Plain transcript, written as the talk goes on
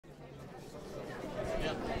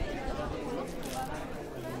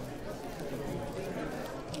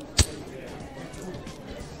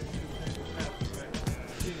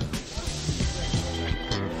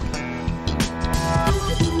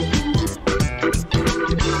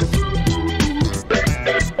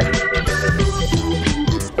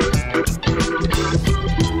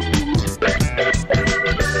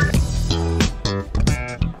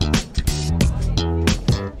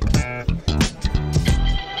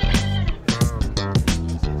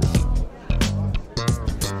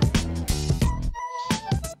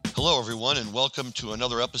everyone, and welcome to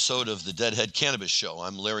another episode of the Deadhead Cannabis Show.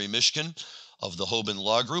 I'm Larry Mishkin of the Hoban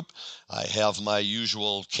Law Group. I have my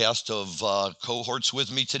usual cast of cohorts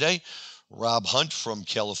with me today. Rob Hunt from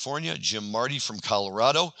California, Jim Marty from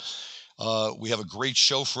Colorado. We have a great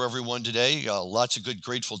show for everyone today. Lots of good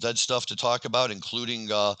Grateful Dead stuff to talk about, including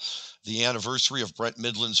the anniversary of Brent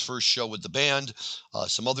Midland's first show with the band,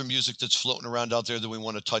 some other music that's floating around out there that we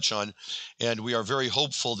want to touch on. And we are very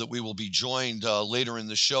hopeful that we will be joined later in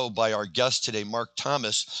the show by our guest today, Mark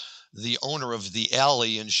Thomas, the owner of The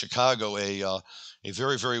Alley in Chicago, a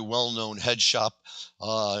very, very well-known head shop.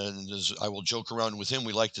 And as I will joke around with him,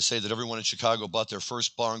 we like to say that everyone in Chicago bought their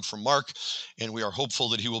first bong from Mark, and we are hopeful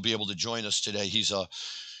that he will be able to join us today. He's a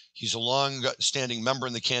long-standing member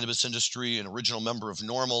in the cannabis industry, an original member of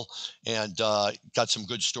NORML, and got some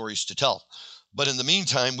good stories to tell. But in the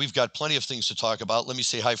meantime, we've got plenty of things to talk about. Let me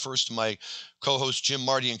say hi first to my co-host, Jim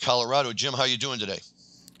Marty in Colorado. Jim, how are you doing today?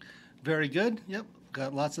 Very good. Yep.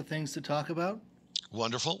 Got lots of things to talk about.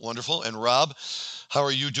 Wonderful, wonderful. And Rob, how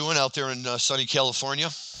are you doing out there in sunny California?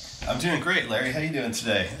 I'm doing great, Larry. How you doing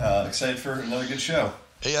today? Excited for another good show.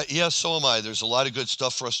 Yeah, so am I. There's a lot of good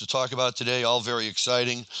stuff for us to talk about today, all very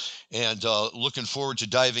exciting, and looking forward to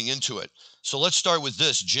diving into it. So let's start with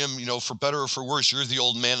this. Jim, for better or for worse, you're the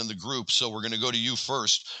old man in the group, so we're going to go to you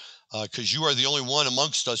first, because you are the only one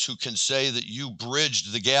amongst us who can say that you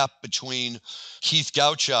bridged the gap between Keith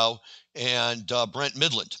Gauchow and Brent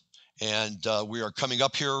Midland. And we are coming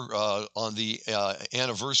up here on the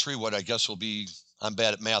anniversary, what I guess will be, I'm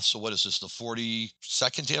bad at math, so what is this, the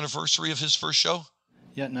 42nd anniversary of his first show?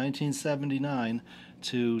 Yeah, 1979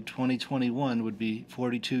 to 2021 would be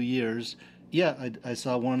 42 years. Yeah, I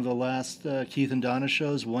saw one of the last Keith and Donna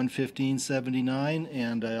shows, 1/15/79,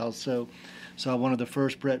 and I also saw one of the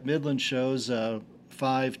first Brent Midland shows,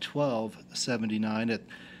 5/12/79 at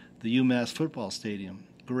the UMass football stadium.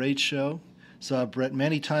 Great show. Saw Brett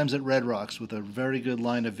many times at Red Rocks with a very good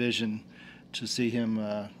line of vision to see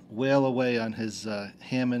him wail away on his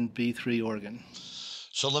Hammond B3 organ.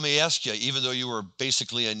 So let me ask you, even though you were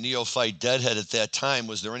basically a neophyte Deadhead at that time,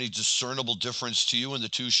 was there any discernible difference to you in the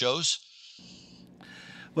two shows?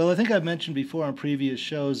 Well, I think I've mentioned before on previous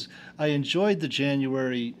shows, I enjoyed the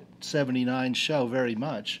January 79 show very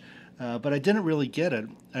much, but I didn't really get it.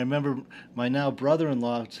 I remember my now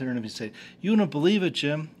brother-in-law turning to me and saying, "You wouldn't believe it,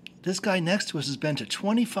 Jim. This guy next to us has been to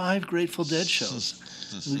 25 Grateful Dead shows."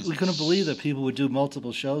 We couldn't believe that people would do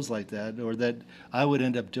multiple shows like that, or that I would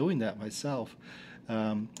end up doing that myself.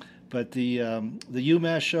 But the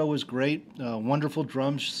UMass show was great. Wonderful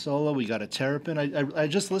drum solo. We got a terrapin. I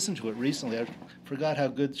just listened to it recently. I forgot how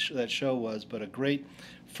good that show was, but a great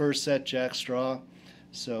first set, Jack Straw.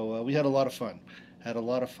 So we had a lot of fun. Had a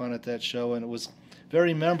lot of fun at that show, and it was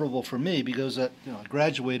very memorable for me because I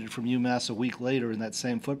graduated from UMass a week later in that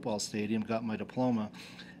same football stadium, got my diploma,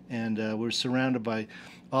 and we're surrounded by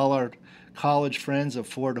all our college friends of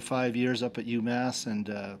 4 to 5 years up at UMass, and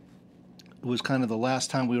it was kind of the last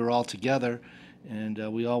time we were all together, and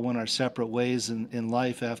we all went our separate ways in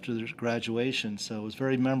life after the graduation, so it was a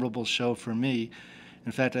very memorable show for me.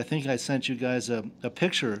 In fact, I think I sent you guys a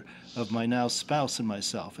picture of my now spouse and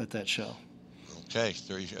myself at that show. Okay,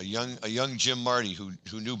 a young Jim Marty who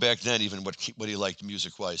knew back then even what he liked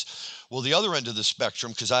music-wise. Well, the other end of the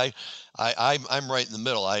spectrum, because I'm right in the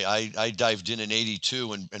middle. I dived in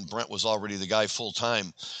 '82, and Brent was already the guy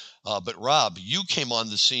full-time. But Rob, you came on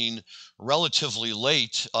the scene relatively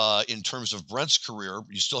late in terms of Brent's career.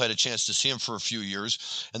 You still had a chance to see him for a few years,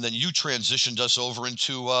 and then you transitioned us over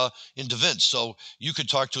into Vince. So you could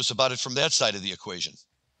talk to us about it from that side of the equation.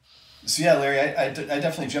 So yeah, Larry, I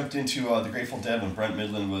definitely jumped into the Grateful Dead when Brent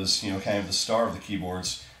Midland was kind of the star of the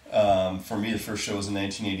keyboards. For me, the first show was in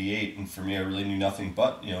 1988, and for me, I really knew nothing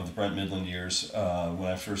but the Brent Midland years.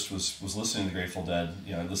 When I first was listening to the Grateful Dead,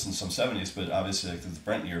 I listened to some '70s, but obviously the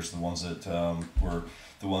Brent years, the ones that were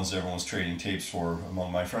the ones that everyone was trading tapes for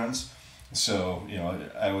among my friends. So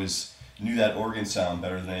I always knew that organ sound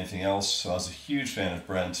better than anything else. So I was a huge fan of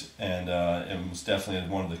Brent, and it was definitely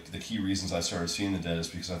one of the key reasons I started seeing the Dead is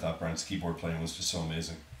because I thought Brent's keyboard playing was just so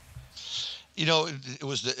amazing. It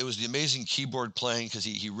was the amazing keyboard playing because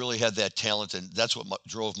he really had that talent, and that's what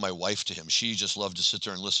drove my wife to him. She just loved to sit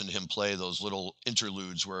there and listen to him play those little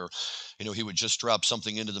interludes where, he would just drop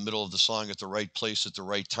something into the middle of the song at the right place at the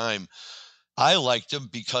right time. I liked him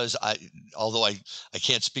because although I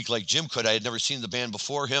can't speak like Jim could, I had never seen the band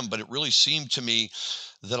before him, but it really seemed to me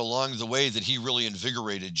that along the way that he really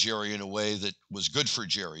invigorated Jerry in a way that was good for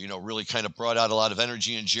Jerry. Really kind of brought out a lot of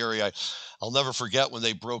energy in Jerry. I'll never forget when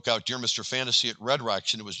they broke out Dear Mr. Fantasy at Red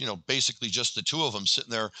Rocks, and it was basically just the two of them sitting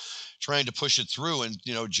there trying to push it through. And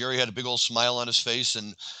Jerry had a big old smile on his face,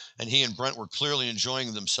 and he and Brent were clearly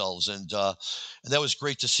enjoying themselves, and that was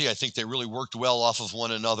great to see. I think they really worked well off of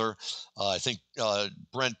one another. I think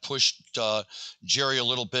Brent pushed Jerry a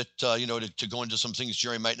little bit, to go into some things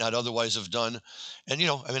Jerry might not otherwise have done. And,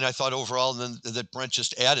 I thought overall then that Brent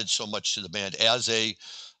just added so much to the band as a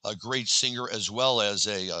great singer as well as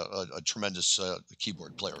a tremendous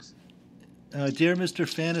keyboard player. Dear Mr.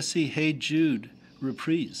 Fantasy, Hey Jude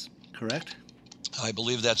reprise, correct? I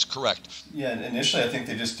believe that's correct. Yeah, and initially I think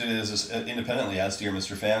they just did it as independently as Dear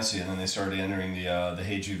Mr. Fantasy, and then they started entering the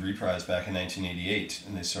Hey Jude reprise back in 1988,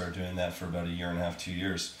 and they started doing that for about a year and a half, 2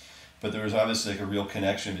 years. But there was obviously like a real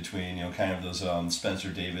connection between kind of those Spencer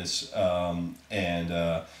Davis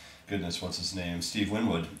and goodness, what's his name, Steve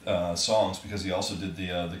Winwood songs, because he also did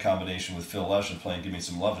the combination with Phil Lesh of playing Give Me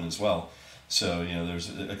Some Lovin' as well. So there's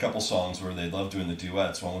a couple songs where they loved doing the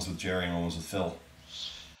duets. One was with Jerry and one was with Phil.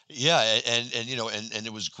 Yeah, and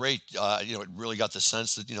it was great. It really got the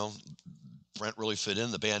sense that Brent really fit in.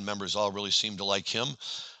 The band members all really seemed to like him.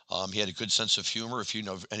 He had a good sense of humor. If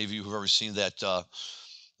any of you who've ever seen that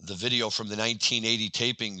the video from the 1980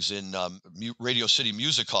 tapings in Radio City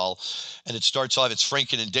Music Hall, and it starts off. It's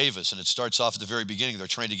Franken and Davis, and it starts off at the very beginning. They're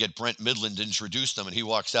trying to get Brent Midland to introduce them, and he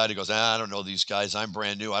walks out. He goes, "I don't know these guys. I'm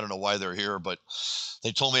brand new. I don't know why they're here, but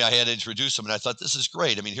they told me I had to introduce them." And I thought, this is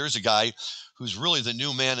great. I mean, here's a guy who's really the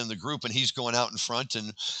new man in the group, and he's going out in front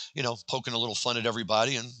and poking a little fun at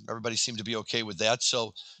everybody, and everybody seemed to be okay with that.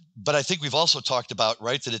 So, but I think we've also talked about,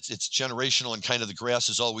 right, that it's generational and kind of the grass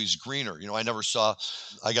is always greener. I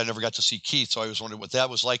never got to see Keith, so I was wondering what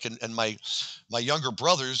that was like. And my younger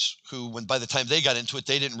brothers, who by the time they got into it,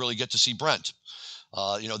 they didn't really get to see Brent.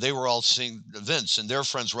 They were all seeing Vince, and their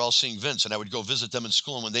friends were all seeing Vince, and I would go visit them in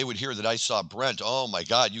school, and when they would hear that I saw Brent, oh my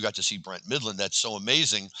God, you got to see Brent Midland. That's so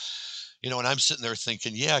amazing. And I'm sitting there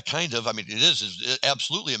thinking, yeah, kind of. I mean, it's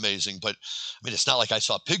absolutely amazing, but I mean, it's not like I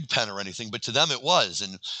saw Pigpen or anything, but to them it was.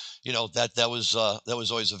 And, that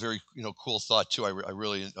was always a very, cool thought too. I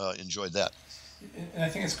really enjoyed that. And I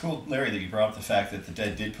think it's cool, Larry, that you brought up the fact that the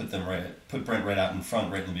Dead did put Brent right out in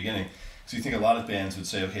front, right in the beginning. So you think a lot of bands would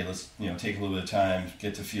say, okay, let's take a little bit of time,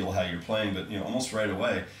 get to feel how you're playing, but almost right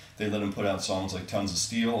away they let him put out songs like Tons of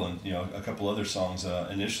Steel and a couple other songs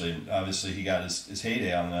initially. And obviously he got his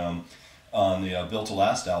heyday on the Built to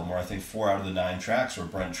Last album, where I think 4 out of the 9 tracks were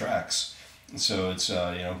Brent tracks. So it's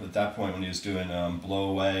at that point when he was doing Blow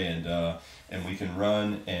Away and We Can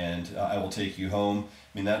Run and I Will Take You Home.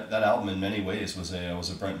 I mean that album in many ways was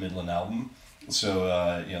a Brent Midland album. So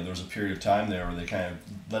there was a period of time there where they kind of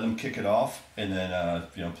let him kick it off and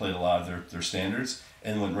then played a lot of their standards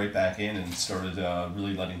and went right back in and started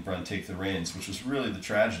really letting Brent take the reins, which was really the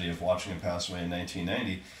tragedy of watching him pass away in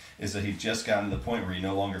 1990. Is that he'd just gotten to the point where he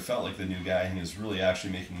no longer felt like the new guy, and he was really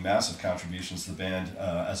actually making massive contributions to the band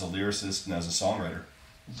as a lyricist and as a songwriter.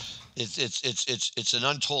 It's an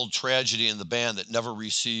untold tragedy in the band that never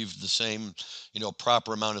received the same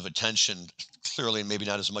proper amount of attention. Clearly, maybe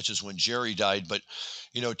not as much as when Jerry died, but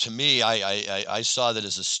to me, I saw that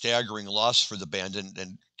as a staggering loss for the band,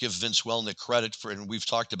 and give Vince Welnick credit for, and we've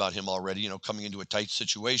talked about him already, coming into a tight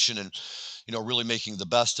situation and really making the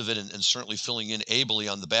best of it, and certainly filling in ably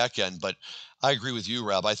on the back end. But I agree with you,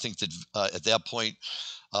 Rob. I think that at that point,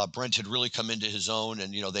 Brent had really come into his own,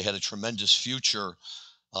 and they had a tremendous future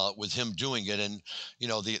with him doing it. And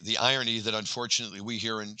the irony that unfortunately we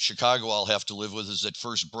here in Chicago all have to live with is that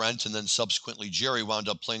first Brent and then subsequently Jerry wound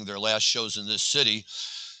up playing their last shows in this city,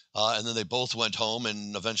 and then they both went home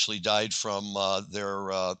and eventually died from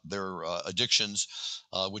their addictions,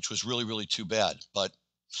 which was really, really too bad. But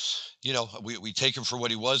we take him for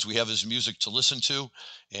what he was. We have his music to listen to,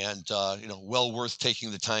 and well worth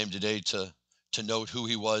taking the time today to note who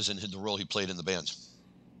he was and the role he played in the band.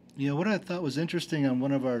 What I thought was interesting on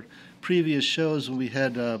one of our previous shows when we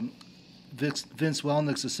had Vince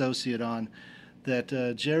Welnick's associate on,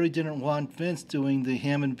 that Jerry didn't want Vince doing the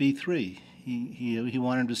Hammond B3. He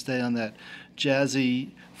wanted him to stay on that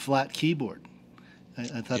jazzy flat keyboard.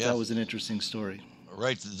 I thought that was an interesting story.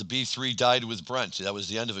 Right, the B3 died with Brent. That was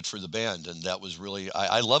the end of it for the band, and that was really.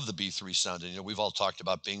 I love the B3 sound, and we've all talked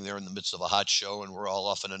about being there in the midst of a hot show, and we're all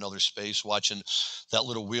off in another space watching that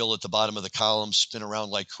little wheel at the bottom of the column spin around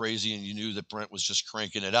like crazy, and you knew that Brent was just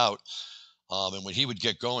cranking it out. And when he would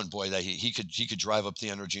get going, boy, that he could drive up the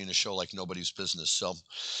energy in a show like nobody's business. So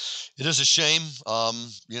it is a shame.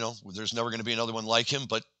 There's never going to be another one like him,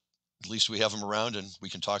 but at least we have him around, and we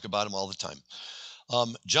can talk about him all the time.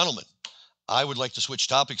 Gentlemen, I would like to switch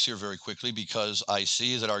topics here very quickly because I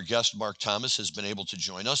see that our guest, Mark Thomas, has been able to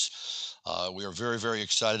join us. We are very, very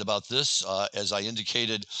excited about this. As I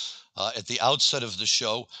indicated at the outset of the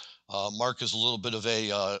show, Mark is a little bit of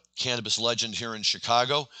a cannabis legend here in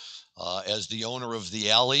Chicago. As the owner of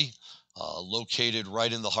The Alley, located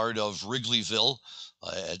right in the heart of Wrigleyville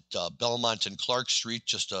at Belmont and Clark Street,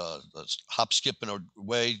 just a hop, skip, and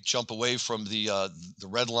jump away from the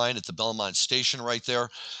red line at the Belmont station right there.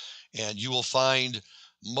 And you will find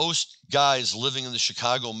most guys living in the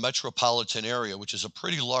Chicago metropolitan area, which is a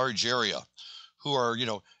pretty large area, who are,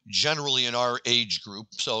 generally in our age group.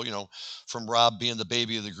 So, from Rob being the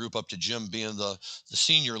baby of the group up to Jim being the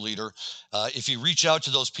senior leader. If you reach out to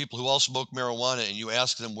those people who all smoke marijuana and you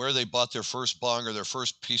ask them where they bought their first bong or their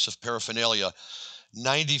first piece of paraphernalia,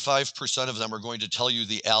 95% of them are going to tell you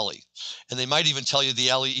The Alley. And they might even tell you The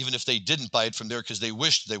Alley even if they didn't buy it from there because they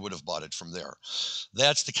wished they would have bought it from there.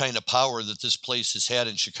 That's the kind of power that this place has had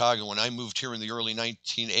in Chicago. When I moved here in the early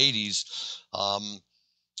 1980s,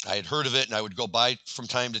 I had heard of it and I would go by from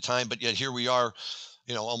time to time, but yet here we are,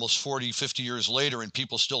 almost 40, 50 years later, and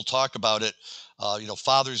people still talk about it.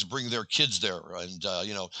 Fathers bring their kids there. And,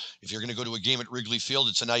 if you're going to go to a game at Wrigley Field,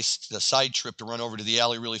 it's a nice side trip to run over to The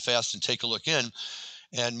Alley really fast and take a look in.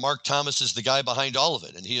 And Mark Thomas is the guy behind all of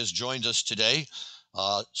it, and he has joined us today.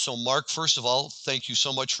 So, Mark, first of all, thank you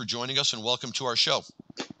so much for joining us, and welcome to our show.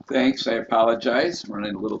 Thanks. I apologize.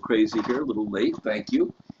 Running a little crazy here, a little late. Thank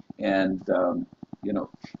you. And,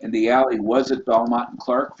 and The Alley was at Belmont and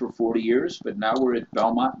Clark for 40 years, but now we're at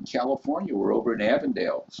Belmont in California. We're over in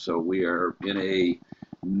Avondale. So we are in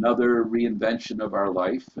another reinvention of our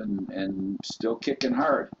life and still kicking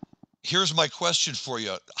hard. Here's my question for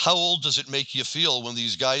you. How old does it make you feel when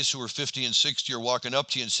these guys who are 50 and 60 are walking up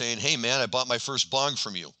to you and saying, "Hey, man, I bought my first bong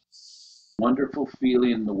from you"? Wonderful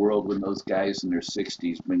feeling in the world when those guys in their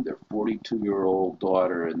 60s bring their 42-year-old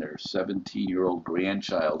daughter and their 17-year-old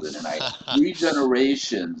grandchild in. And I have 3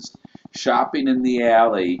 generations shopping in The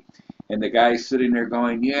Alley, and the guy's sitting there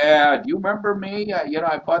going, "Yeah, do you remember me?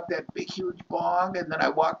 I bought that big, huge bong, and then I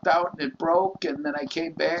walked out and it broke, and then I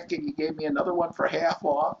came back and you gave me another one for half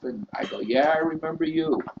off." And I go, "Yeah, I remember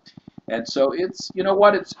you." And so it's,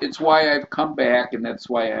 it's why I've come back, and that's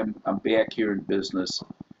why I'm back here in business.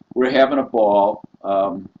 We're having a ball,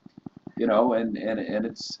 and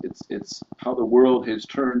it's how the world has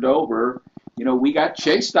turned over. We got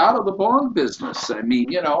chased out of the bong business. I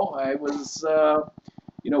mean, I was,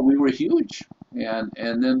 we were huge, and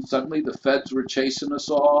then suddenly the feds were chasing us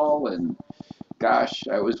all. And gosh,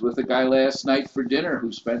 I was with a guy last night for dinner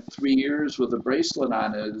who spent 3 years with a bracelet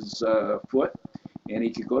on his foot. And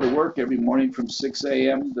he could go to work every morning from 6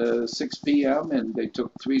 a.m. to 6 p.m. and they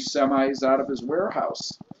took 3 semis out of his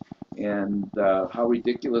warehouse. And how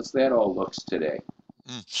ridiculous that all looks today.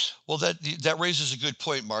 Well, that raises a good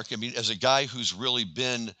point, Mark. I mean, as a guy who's really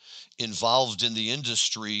been involved in the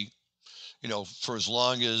industry, for as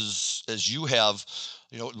long as you have,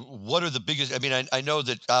 what are the biggest? I mean, I know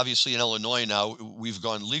that obviously in Illinois now we've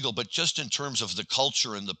gone legal, but just in terms of the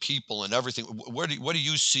culture and the people and everything, what do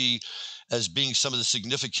you see as being some of the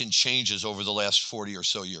significant changes over the last 40 or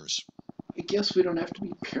so years? I guess we don't have to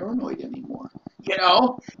be paranoid anymore.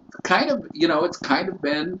 It's kind of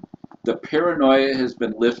been, the paranoia has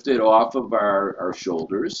been lifted off of our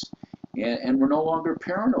shoulders, and we're no longer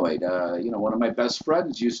paranoid. One of my best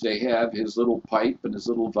friends used to have his little pipe and his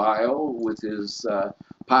little vial with his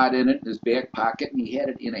pot in it in his back pocket, and he had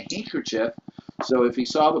it in a handkerchief. So if he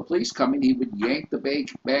saw the police coming, he would yank the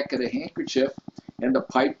back of the handkerchief, and the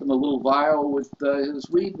pipe and the little vial with his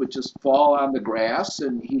weed would just fall on the grass,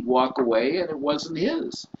 and he'd walk away, and it wasn't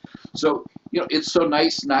his. So, it's so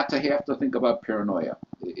nice not to have to think about paranoia.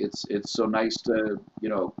 It's so nice to,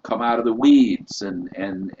 come out of the weeds and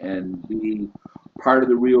be part of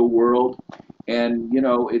the real world. And,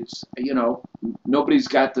 nobody's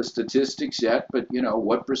got the statistics yet, but,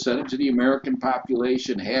 what percentage of the American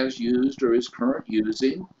population has used or is current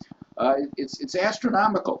using? It's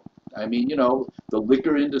astronomical. I mean, the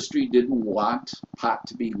liquor industry didn't want pot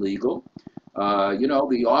to be legal.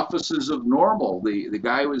 The offices of Normal, the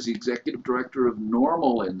guy who was the executive director of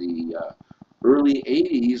Normal in the early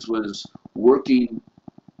 80s was working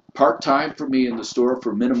part-time for me in the store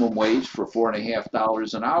for minimum wage for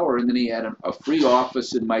 $4.50 an hour, and then he had a free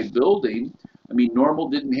office in my building. I mean, Normal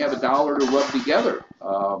didn't have a dollar to rub together.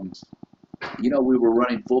 We were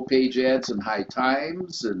running full-page ads in High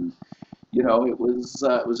Times, and it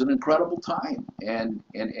was an incredible time, and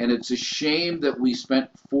it's a shame that we spent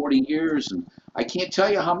 40 years, and I can't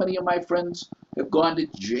tell you how many of my friends have gone to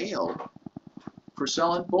jail for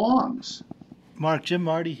selling bongs. Mark, Jim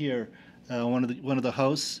Marty here. one of the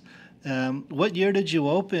hosts. What year did you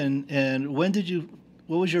open, and what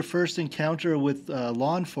was your first encounter with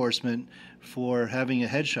law enforcement for having a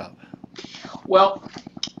head shop? Well,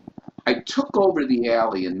 I took over the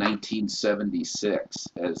alley in 1976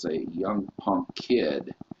 as a young punk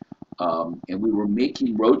kid, and we were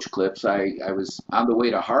making roach clips. I was on the way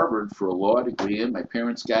to Harvard for a law degree, and my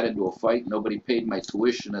parents got into a fight. Nobody paid my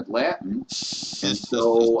tuition at Latin, and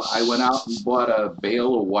so I went out and bought a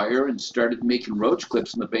bale of wire and started making roach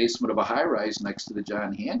clips in the basement of a high-rise next to the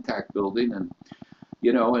John Hancock building, and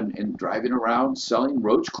and driving around selling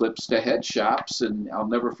roach clips to head shops. And I'll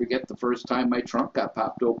never forget the first time my trunk got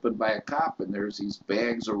popped open by a cop, and there's these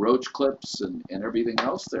bags of roach clips and everything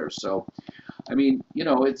else there. So, I mean,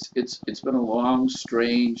 it's been a long,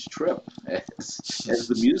 strange trip, as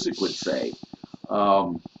the music would say.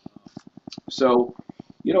 So,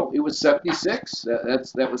 it was 76.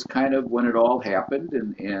 That was kind of when it all happened,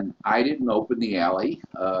 and I didn't open the alley,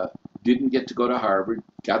 didn't get to go to Harvard,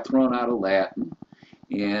 got thrown out of Latin,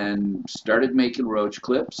 and started making roach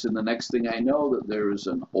clips. And the next thing I know, that there was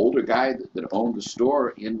an older guy that owned a store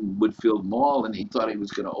in Woodfield Mall, and he thought he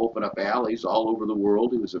was going to open up alleys all over the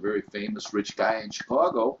world. He was a very famous rich guy in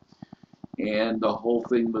Chicago, and the whole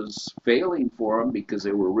thing was failing for him because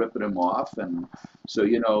they were ripping him off. And so,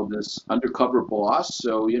 this undercover boss,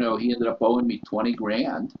 so, he ended up owing me 20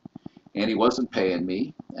 grand, and he wasn't paying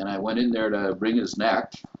me. And I went in there to wring his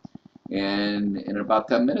neck. And in about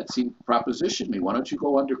 10 minutes, he propositioned me, why don't you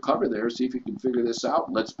go undercover there, see if you can figure this out,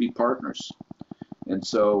 and let's be partners. And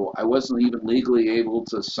so I wasn't even legally able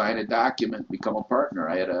to sign a document, become a partner.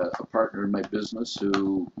 I had a partner in my business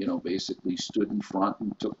who, basically stood in front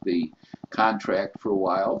and took the contract for a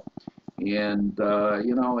while. And,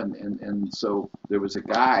 and so there was a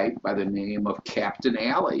guy by the name of Captain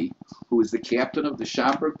Alley, who was the captain of the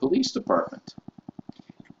Schaumburg Police Department.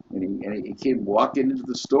 And he came walking into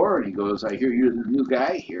the store, and he goes, I hear you're the new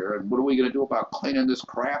guy here, and what are we going to do about cleaning this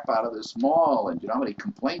crap out of this mall? And you know how many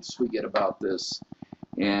complaints we get about this?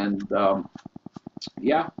 And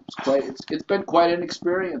it's been quite an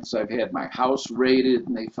experience. I've had my house raided,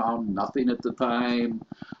 and they found nothing at the time.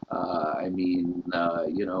 And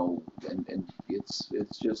it's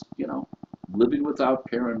just, living without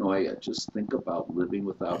paranoia. Just think about living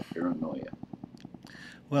without paranoia.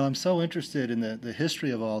 Well, I'm so interested in the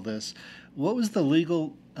history of all this. What was the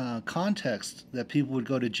legal context that people would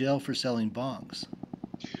go to jail for selling bongs?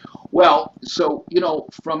 Well, so,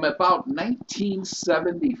 from about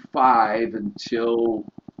 1975 until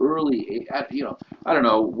early, I don't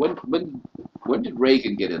know, when did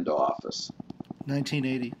Reagan get into office?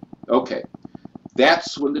 1980. Okay,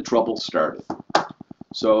 that's when the trouble started.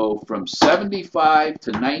 So from 75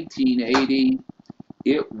 to 1980,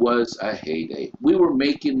 it was a heyday. We were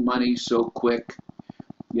making money so quick.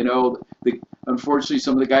 Unfortunately,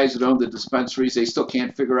 some of the guys that own the dispensaries, they still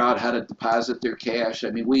can't figure out how to deposit their cash.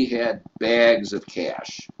 I mean, we had bags of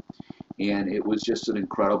cash, and it was just an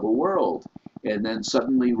incredible world. And then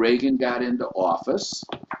suddenly Reagan got into office,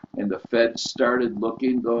 and the Fed started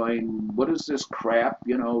looking, going, what is this crap?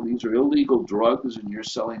 These are illegal drugs, and you're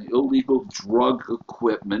selling illegal drug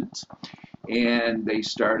equipment. And they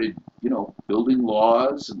started, building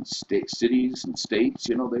laws, and cities and states.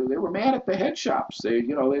 They were mad at the head shops.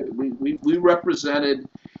 We represented,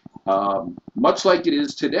 much like it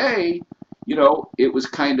is today. It was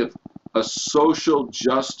kind of a social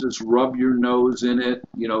justice. Rub your nose in it.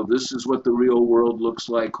 This is what the real world looks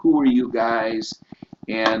like. Who are you guys?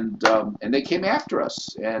 And they came after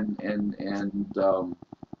us, and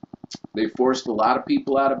they forced a lot of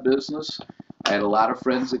people out of business. I had a lot of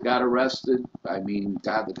friends that got arrested. I mean,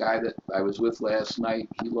 God, the guy that I was with last night,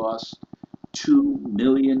 he lost $2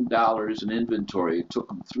 million in inventory. It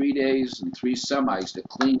took him 3 days and 3 semis to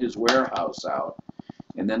clean his warehouse out.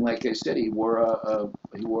 And then, like I said, he wore a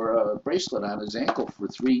bracelet on his ankle for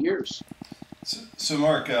 3 years. So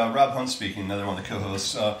Mark, Rob Hunt speaking, another one of the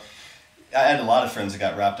co-hosts. I had a lot of friends that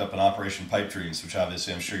got wrapped up in Operation Pipe Dreams, which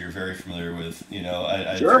obviously I'm sure you're very familiar with. I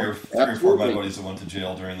had Sure, three or four of my buddies that went to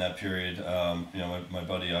jail during that period. My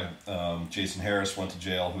buddy Jason Harris went to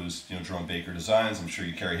jail, who's Jerome Baker Designs. I'm sure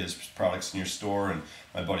you carry his products in your store. And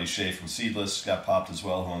my buddy Shay from Seedless got popped as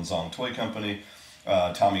well, who owns Zong Toy Company.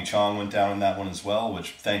 Tommy Chong went down in that one as well,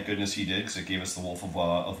 which thank goodness he did, because it gave us the Wolf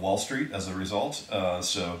of Wall Street as a result.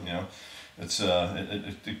 It's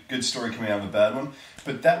a good story coming out of a bad one.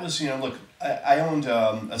 But that was, look, I owned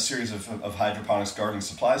a series of hydroponics gardening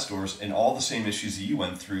supply stores, and all the same issues that you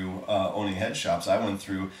went through owning head shops, I went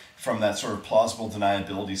through from that sort of plausible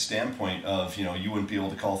deniability standpoint of, you wouldn't be able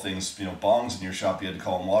to call things, bongs in your shop, you had to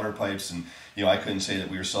call them water pipes, and, I couldn't say that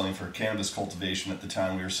we were selling for cannabis cultivation at the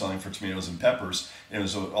time, we were selling for tomatoes and peppers, and it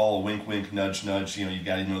was all a wink, wink, nudge, nudge, you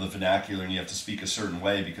got to know the vernacular, and you have to speak a certain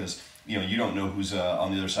way because, you don't know who's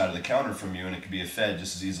on the other side of the counter from you, and it could be a Fed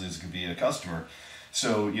just as easily as it could be a customer.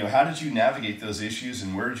 So, how did you navigate those issues,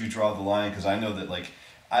 and where did you draw the line? Because I know that, like,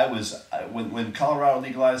 when Colorado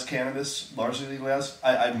legalized cannabis, largely legalized,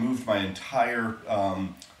 I moved my entire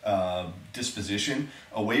disposition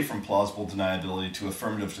away from plausible deniability to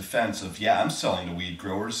affirmative defense of, yeah, I'm selling to weed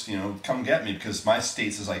growers, come get me because my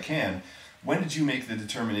state says I can. When did you make the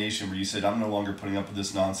determination where you said, I'm no longer putting up with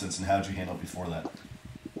this nonsense, and how did you handle it before that?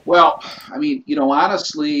 Well, I mean,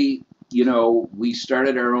 honestly, we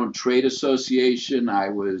started our own trade association. I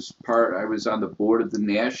was on the board of the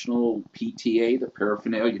National PTA, the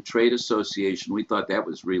Paraphernalia Trade Association. We thought that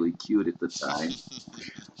was really cute at the time.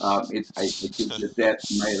 I think that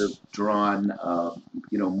might have drawn,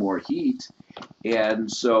 more heat.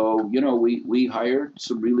 And so, we hired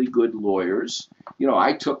some really good lawyers.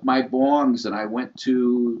 I took my bongs and I went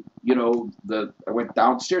to, I went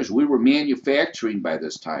downstairs. We were manufacturing by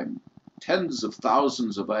this time, tens of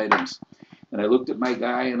thousands of items. And I looked at my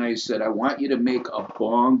guy and I said, I want you to make a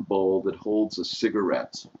bong bowl that holds a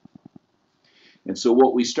cigarette. And so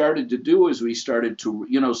what we started to do is we started to,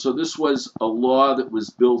 so this was a law that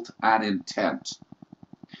was built on intent.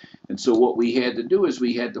 And so what we had to do is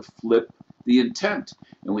we had to flip the intent.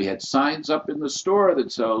 And we had signs up in the store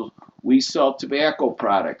that says, we sell tobacco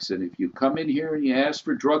products. And if you come in here and you ask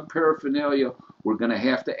for drug paraphernalia, we're going to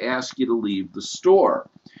have to ask you to leave the store.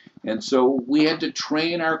 And so we had to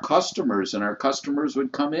train our customers, and our customers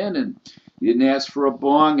would come in and you didn't ask for a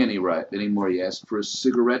bong anymore. You asked for a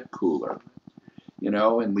cigarette cooler.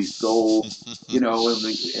 And we sold,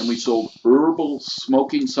 and we sold herbal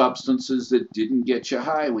smoking substances that didn't get you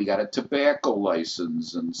high. We got a tobacco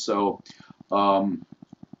license. And so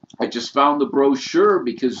I just found the brochure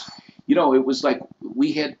because, it was like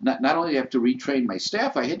we had not only have to retrain my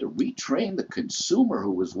staff, I had to retrain the consumer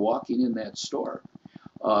who was walking in that store.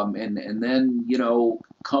 And then,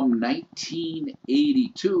 come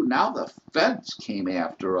 1982, now the feds came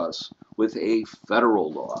after us with a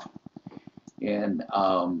federal law. And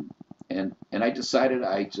I decided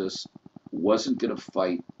I just wasn't going to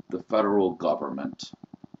fight the federal government,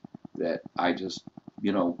 that I just,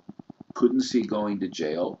 couldn't see going to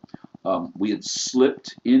jail. We had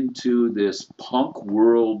slipped into this punk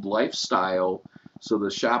world lifestyle, so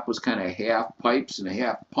the shop was kind of half pipes and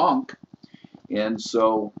half punk. And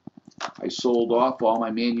so I sold off all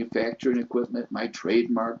my manufacturing equipment, my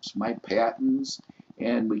trademarks, my patents,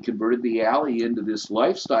 and we converted the alley into this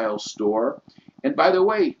lifestyle store. And by the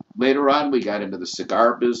way, later on we got into the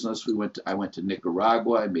cigar business. I went to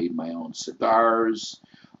Nicaragua. I made my own cigars.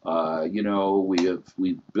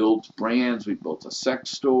 We built brands. We built a sex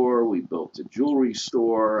store. We built a jewelry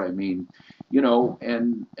store. I mean,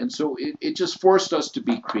 and so it just forced us to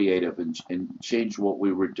be creative and change what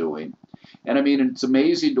we were doing. And I mean, it's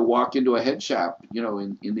amazing to walk into a head shop.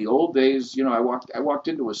 In the old days, I walked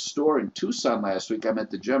into a store in Tucson last week. I'm at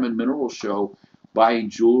the Gem and Mineral Show buying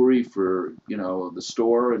jewelry for, the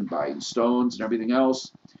store and buying stones and everything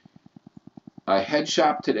else. A head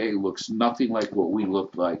shop today looks nothing like what we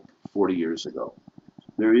looked like 40 years ago.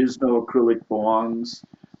 There is no acrylic bongs.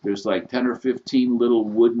 There's like 10 or 15 little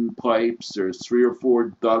wooden pipes. There's 3 or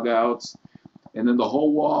 4 dugouts. And then the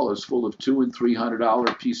whole wall is full of $200 and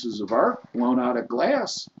 $300 pieces of art blown out of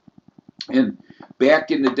glass. And back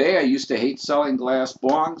in the day, I used to hate selling glass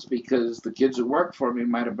bongs because the kids who worked for me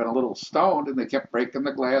might have been a little stoned and they kept breaking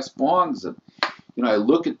the glass bongs. And, I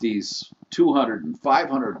look at these 200 and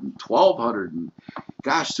 500 and 1200 and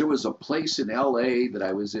gosh, there was a place in LA that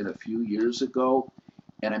I was in a few years ago.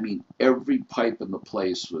 And I mean, every pipe in the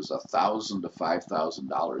place was $1,000 to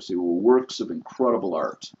 $5,000. They were works of incredible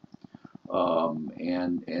art.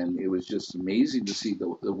 And it was just amazing to see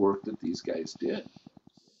the work that these guys did.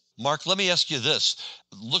 Mark, let me ask you this.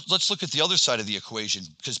 Let's look at the other side of the equation,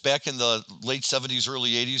 because back in the late 70s,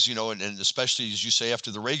 early 80s, and especially, as you say,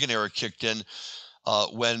 after the Reagan era kicked in,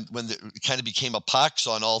 when it kind of became a pox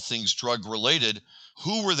on all things drug related,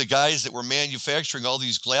 who were the guys that were manufacturing all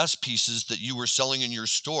these glass pieces that you were selling in your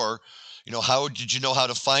store? How did you know how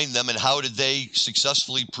to find them, and how did they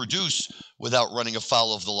successfully produce without running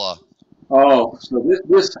afoul of the law? Oh, so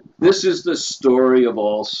this is the story of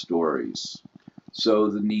all stories. So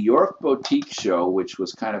the New York Boutique Show, which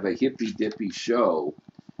was kind of a hippy-dippy show,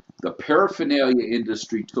 the paraphernalia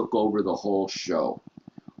industry took over the whole show.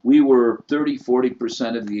 We were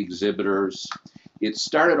 30–40% of the exhibitors. It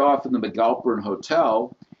started off in the McAlpin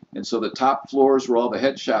Hotel, and so the top floors were all the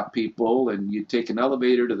head shop people, and you'd take an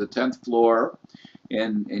elevator to the 10th floor,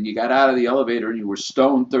 and you got out of the elevator and you were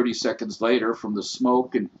stoned 30 seconds later from the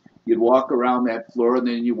smoke, and you'd walk around that floor, and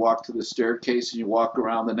then you walk to the staircase and you walk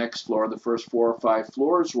around the next floor. The first 4 or 5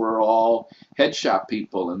 floors were all head shop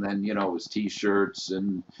people, and then, you know, it was t-shirts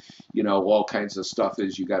and, you know, all kinds of stuff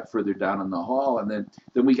as you got further down in the hall. And then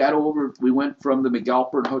we went from the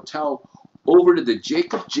McAlpin Hotel over to the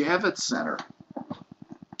Jacob Javits Center.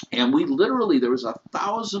 And we literally, there was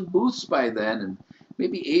 1,000 booths by then, and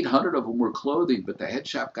maybe 800 of them were clothing, but the head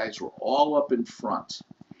shop guys were all up in front.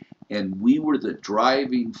 And we were the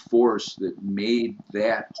driving force that made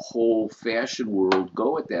that whole fashion world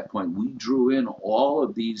go at that point. We drew in all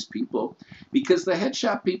of these people because the head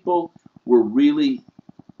shop people were really,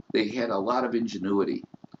 they had a lot of ingenuity.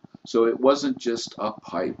 So it wasn't just a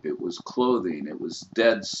pipe, it was clothing, it was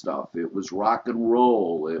dead stuff, it was rock and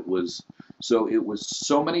roll, it was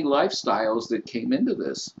so many lifestyles that came into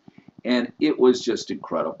this, and it was just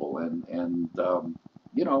incredible. And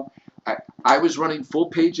you know, I was running full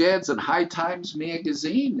page ads in High Times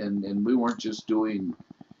magazine, and we weren't just doing,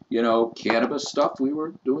 you know, cannabis stuff, we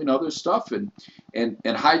were doing other stuff, and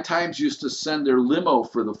High Times used to send their limo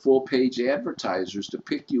for the full page advertisers to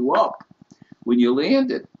pick you up when you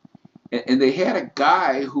landed. And they had a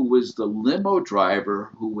guy who was the limo driver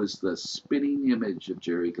who was the spitting image of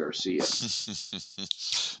Jerry Garcia.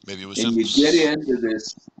 Maybe it was and you get into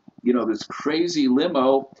this, you know, this crazy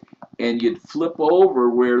limo, and you'd flip over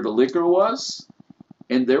where the liquor was,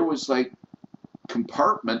 and there was like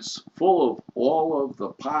compartments full of all of the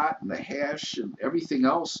pot and the hash and everything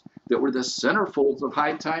else that were the centerfolds of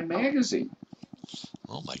High Time magazine.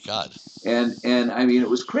 Oh my God. And I mean, it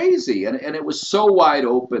was crazy, and it was so wide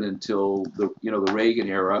open until the, you know, the Reagan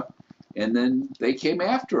era, and then they came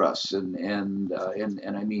after us, and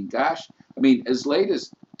I mean, gosh, I mean, as late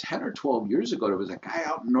as 10 or 12 years ago, there was a guy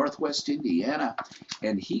out in Northwest Indiana,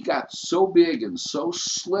 and he got so big and so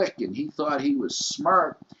slick, and he thought he was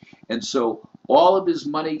smart, and so all of his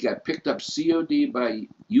money got picked up COD by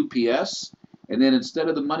UPS. And then instead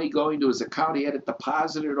of the money going to his account, he had it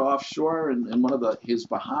deposited offshore in one of his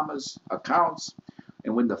Bahamas accounts.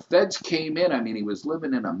 And when the feds came in, I mean, he was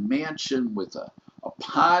living in a mansion with a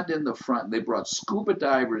pond in the front. They brought scuba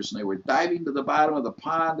divers, and they were diving to the bottom of the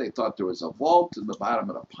pond. They thought there was a vault in the bottom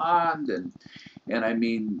of the pond. And I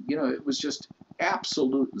mean, you know, it was just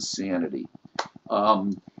absolute insanity.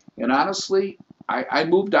 And honestly, I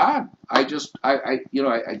moved on. I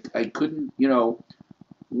couldn't, you know,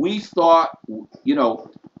 we thought, you know,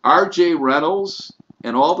 R.J. Reynolds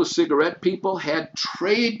and all the cigarette people had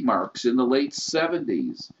trademarks in the late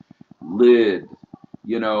 70s. Lid,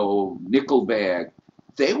 you know, nickel bag.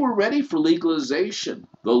 They were ready for legalization.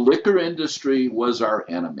 The liquor industry was our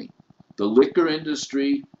enemy. The liquor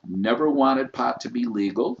industry never wanted pot to be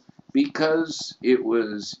legal because it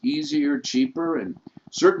was easier, cheaper, and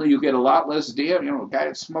certainly you get a lot less damage. You know, a guy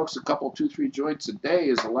that smokes a couple, 2-3 joints a day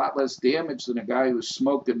is a lot less damage than a guy who's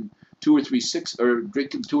smoking 2 or 3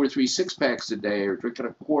 drinking 2 or 3 6-packs a day, or drinking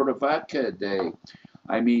a quart of vodka a day.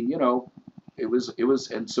 I mean, you know,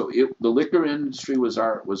 and so the liquor industry was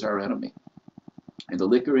our enemy, and the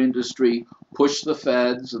liquor industry pushed the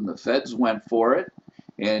feds, and the feds went for it,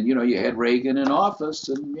 and you know, you had Reagan in office,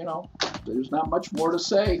 and you know, there's not much more to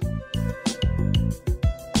say.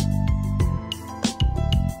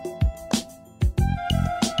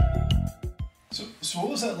 So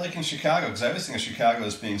what was that like in Chicago? Because I always think of Chicago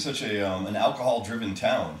as being such an alcohol-driven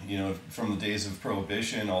town. You know, from the days of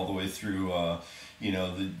Prohibition all the way through, you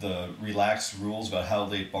know, the relaxed rules about how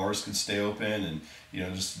late bars could stay open, and you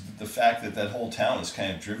know, just the fact that whole town is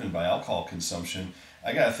kind of driven by alcohol consumption.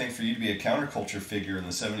 I gotta think for you to be a counterculture figure in the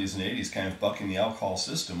 70s and 80s, kind of bucking the alcohol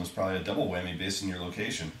system, was probably a double whammy based on your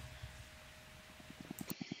location.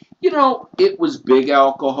 You know, it was big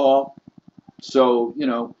alcohol, so you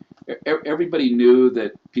know, everybody knew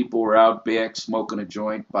that people were out back smoking a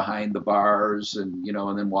joint behind the bars, and you know,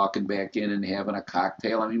 and then walking back in and having a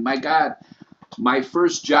cocktail. I mean, my God, my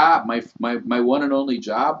first job, my one and only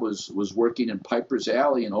job was working in Piper's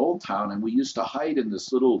Alley in Old Town, and we used to hide in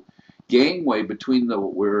this little gangway between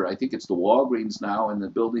where I think it's the Walgreens now, and the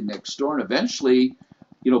building next door. And eventually,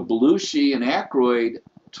 you know, Belushi and Aykroyd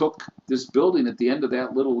took this building at the end of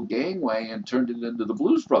that little gangway and turned it into the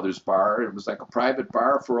Blues Brothers bar. It was like a private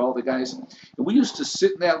bar for all the guys. And we used to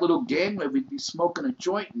sit in that little gangway. We'd be smoking a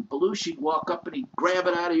joint, and Belushi'd walk up and he'd grab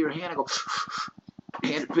it out of your hand and go,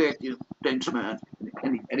 hand it back, thanks, man,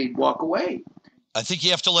 and he'd walk away. I think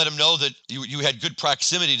you have to let him know that you had good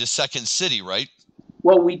proximity to Second City, right?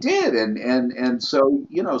 Well, we did, and so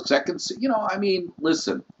second, I mean,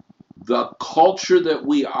 listen, the culture that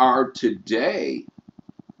we are today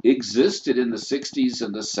existed in the 60s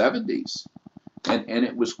and the 70s. And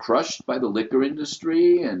it was crushed by the liquor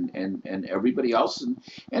industry and everybody else.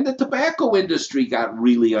 And the tobacco industry got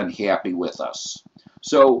really unhappy with us.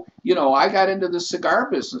 So, I got into the cigar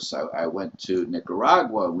business. I went to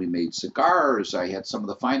Nicaragua and we made cigars. I had some of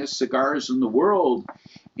the finest cigars in the world.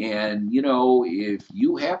 And, if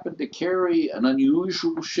you happen to carry an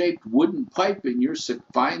unusual shaped wooden pipe in your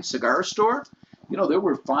fine cigar store, there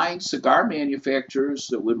were fine cigar manufacturers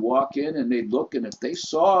that would walk in and they'd look, and if they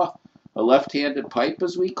saw a left-handed pipe,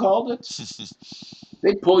 as we called it,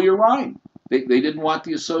 they'd pull your line. They didn't want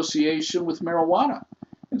the association with marijuana,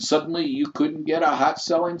 and suddenly you couldn't get a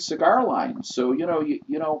hot-selling cigar line. So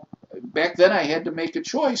back then I had to make a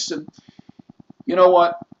choice, and you know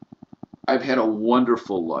what? I've had a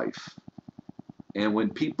wonderful life. And when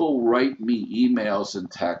people write me emails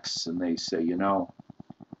and texts and they say,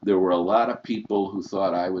 there were a lot of people who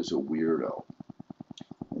thought I was a weirdo.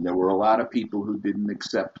 And there were a lot of people who didn't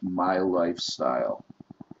accept my lifestyle.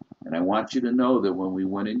 And I want you to know that when we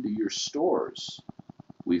went into your stores,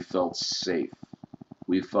 we felt safe.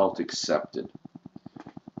 We felt accepted.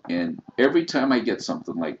 And every time I get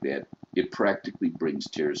something like that, it practically brings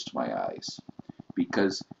tears to my eyes.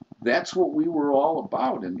 Because that's what we were all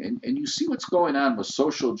about. And you see what's going on with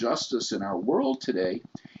social justice in our world today.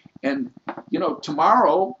 And,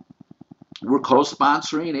 tomorrow we're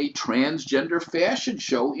co-sponsoring a transgender fashion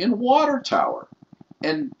show in Water Tower.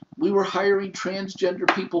 And we were hiring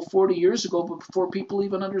transgender people 40 years ago before people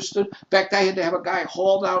even understood. In fact, I had to have a guy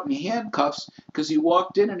hauled out in handcuffs because he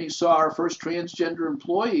walked in and he saw our first transgender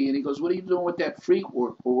employee and he goes, "What are you doing with that freak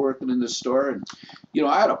working in the store?" And,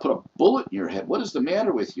 I had to put a bullet in your head. "What is the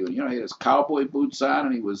matter with you?" And, he had his cowboy boots on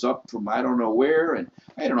and he was up from I don't know where. And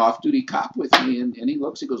I had an off-duty cop with me and he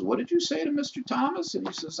looks, he goes, "What did you say to Mr. Thomas?" And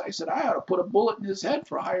he says, "I said, I ought to put a bullet in his head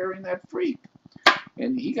for hiring that freak."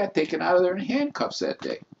 And he got taken out of there in handcuffs that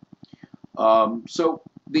day. So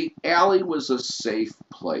the alley was a safe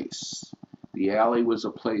place. The alley was a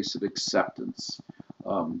place of acceptance.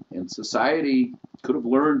 And society could have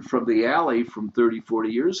learned from the alley from 30, 40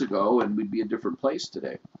 years ago, and we'd be a different place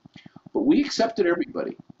today. But we accepted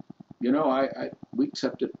everybody. We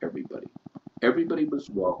accepted everybody. Everybody was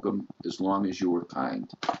welcome as long as you were kind.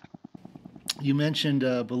 You mentioned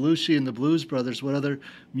Belushi and the Blues Brothers. What other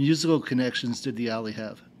musical connections did the alley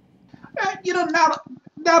have?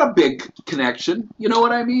 Not a big connection. You know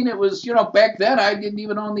what I mean? It was, back then I didn't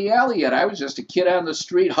even own the alley yet. I was just a kid on the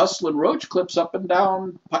street hustling roach clips up and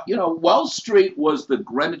down. Wells Street was the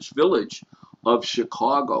Greenwich Village of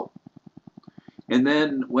Chicago. And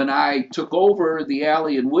then when I took over the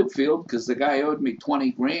alley in Woodfield, because the guy owed me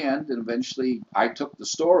 20 grand, and eventually I took the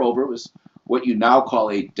store over, it was what you now call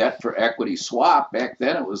a debt for equity swap. Back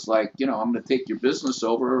then it was like, I'm going to take your business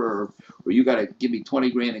over, or you got to give me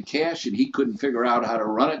 20 grand in cash. And he couldn't figure out how to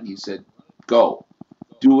run it. And he said, "Go,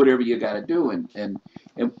 do whatever you got to do." And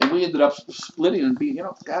we ended up splitting and being,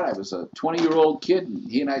 God, I was a 20-year-old kid,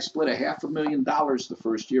 and he and I split $500,000 the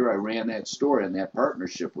first year I ran that store in that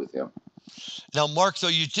partnership with him. Now, Mark, though,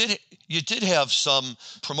 you did have some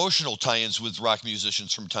promotional tie-ins with rock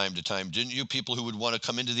musicians from time to time, didn't you? People who would want to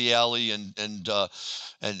come into the alley and get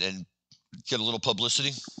a little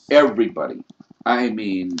publicity. Everybody. I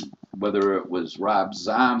mean, whether it was Rob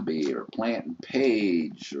Zombie or Plant and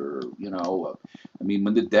Page or,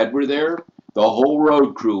 when the Dead were there, the whole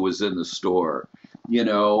road crew was in the store.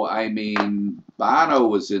 Bono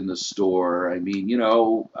was in the store.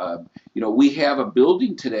 We have a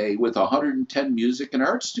building today with 110 music and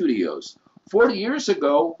art studios. 40 years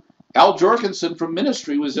ago, Al Jorgensen from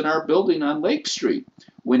Ministry was in our building on Lake Street.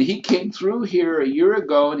 When he came through here a year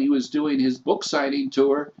ago and he was doing his book signing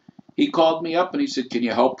tour, he called me up and he said, "Can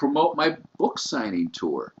you help promote my book signing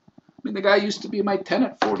tour?" The guy used to be my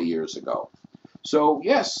tenant 40 years ago. So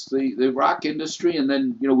yes, the rock industry, and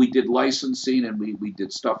then we did licensing and we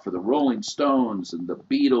did stuff for the Rolling Stones and the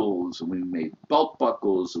Beatles, and we made belt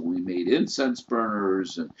buckles and we made incense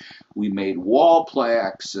burners and we made wall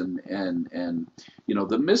plaques and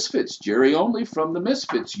the Misfits. Jerry Only from the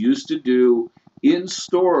Misfits used to do in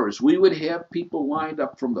stores. We would have people lined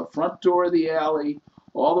up from the front door of the alley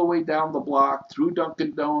all the way down the block through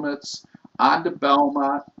Dunkin' Donuts onto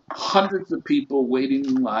Belmont. Hundreds of people waiting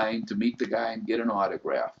in line to meet the guy and get an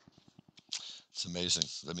autograph. It's amazing.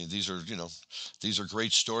 I mean, these are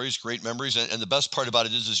great stories, great memories, and the best part about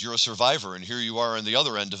it is you're a survivor, and here you are on the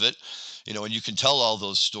other end of it. and you can tell all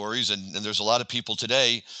those stories. And there's a lot of people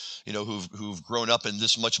today, who've grown up in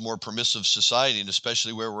this much more permissive society, and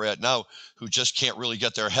especially where we're at now, who just can't really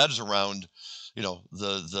get their heads around,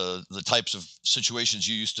 the types of situations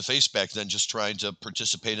you used to face back then, just trying to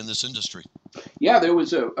participate in this industry. Yeah, there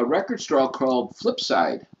was a record store called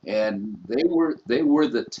Flipside, and they were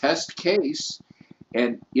the test case,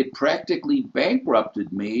 and it practically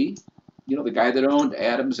bankrupted me. The guy that owned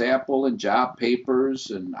Adam's Apple and Job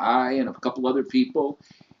Papers, and I and a couple other people,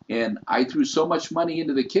 and I threw so much money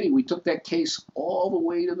into the kitty. We took that case all the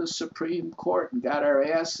way to the Supreme Court and got our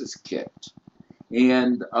asses kicked.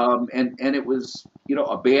 And it was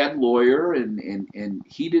a bad lawyer, and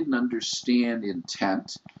he didn't understand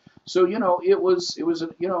intent. So it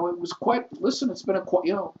was quite. Listen, it's been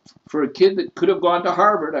for a kid that could have gone to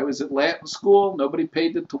Harvard. I was at Latin school. Nobody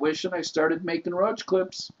paid the tuition. I started making roach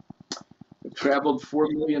clips. I've traveled 4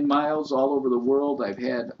 million miles all over the world. I've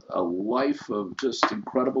had a life of just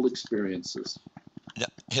incredible experiences. Now,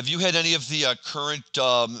 have you had any of the current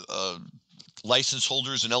license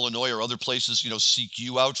holders in Illinois or other places, seek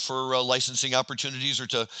you out for licensing opportunities, or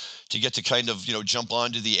to get to kind of, jump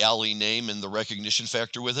onto the alley name and the recognition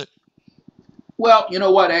factor with it? Well, you know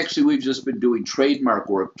what? Actually, we've just been doing trademark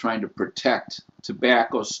work trying to protect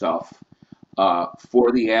tobacco stuff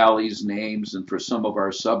for the Alley's names and for some of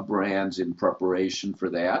our sub brands in preparation for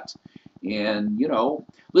that. And,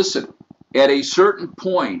 listen, at a certain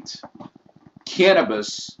point,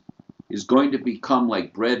 cannabis is going to become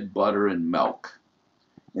like bread, butter, and milk.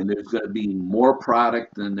 And there's going to be more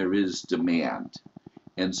product than there is demand.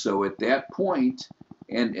 And so at that point,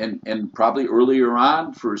 and probably earlier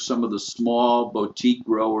on for some of the small boutique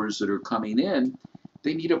growers that are coming in,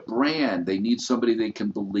 they need a brand. They need somebody they can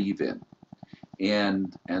believe in.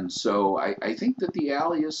 And so I think that the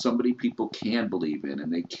Alley is somebody people can believe in,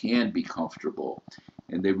 and they can be comfortable,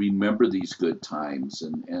 and they remember these good times.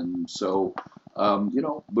 And so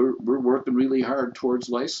we're working really hard towards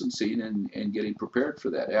licensing and getting prepared for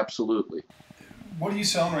that. Absolutely. What are you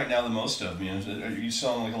selling right now the most of? Are you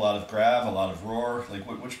selling like a lot of Grav, a lot of Roar? Like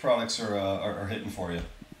which products are hitting for you?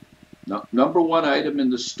 No, number one item in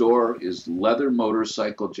the store is leather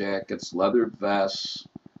motorcycle jackets, leather vests.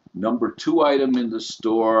 Number two item in the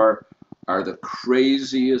store are the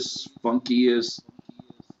craziest, funkiest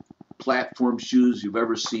platform shoes you've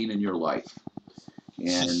ever seen in your life.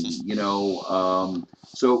 And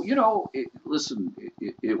listen,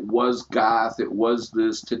 it was goth, it was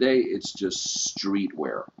this. Today it's just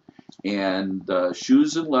streetwear, and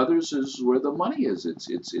shoes and leathers is where the money is.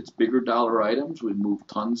 It's bigger dollar items. We move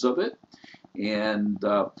tons of it, and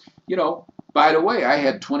by the way, I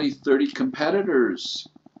had 20, 30 competitors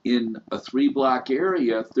in a 3-block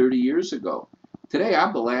area 30 years ago. Today,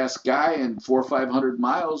 I'm the last guy in 400 or 500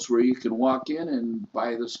 miles where you can walk in and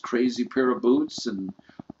buy this crazy pair of boots and,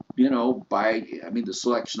 buy, the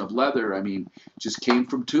selection of leather, just came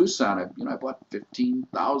from Tucson. I bought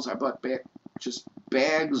 15,000. I bought back just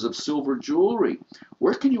bags of silver jewelry.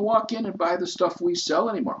 Where can you walk in and buy the stuff we sell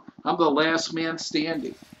anymore? I'm the last man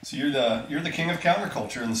standing. So you're the king of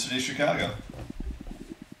counterculture in the city of Chicago.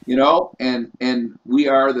 And we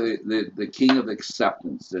are the king of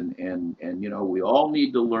acceptance, and we all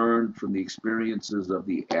need to learn from the experiences of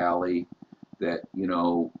the Alley that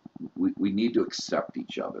we need to accept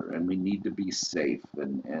each other, and we need to be safe,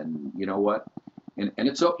 and you know what, and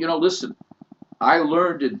it's listen, I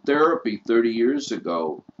learned in therapy 30 years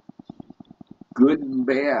ago, good and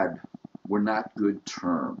bad were not good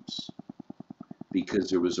terms, because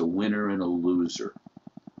there was a winner and a loser.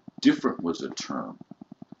 Different was a term.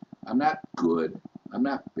 I'm not good. I'm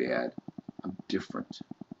not bad. I'm different.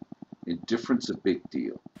 And different's a big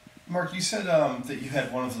deal. Mark, you said that you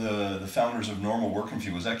had one of the founders of Normal working for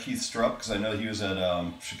you. Was that Keith Strupp? Because I know he was at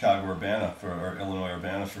Chicago-Urbana or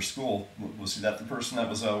Illinois-Urbana for school. Was he that the person that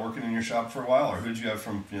was working in your shop for a while? Or who did you have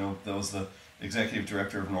from, that was the executive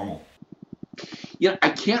director of Normal? I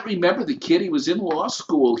can't remember the kid. He was in law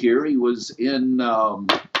school here. He was in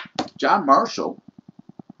John Marshall.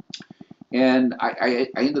 And I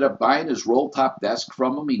ended up buying his roll-top desk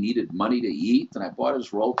from him. He needed money to eat, and I bought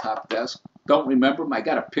his roll-top desk. Don't remember him. I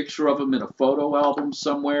got a picture of him in a photo album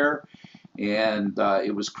somewhere, and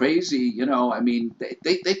it was crazy.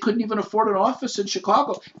 They couldn't even afford an office in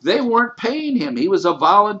Chicago. They weren't paying him. He was a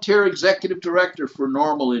volunteer executive director for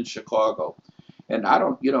Normal in Chicago. And I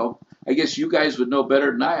don't, I guess you guys would know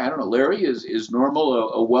better than I don't know, Larry, is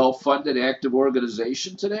Normal a well-funded, active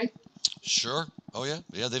organization today? Sure. Oh, yeah.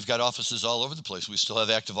 Yeah, they've got offices all over the place. We still have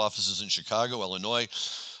active offices in Chicago, Illinois,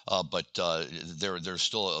 but they're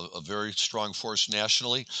still a very strong force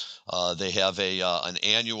nationally. They have an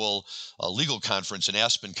annual legal conference in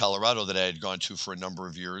Aspen, Colorado, that I had gone to for a number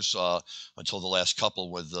of years until the last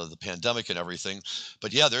couple with the pandemic and everything.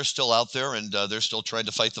 But yeah, they're still out there, and they're still trying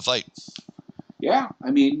to fight the fight. Yeah,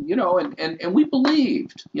 I mean, and we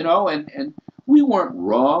believed, and we weren't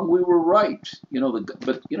wrong, we were right,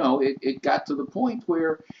 but it got to the point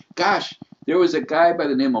where, gosh, there was a guy by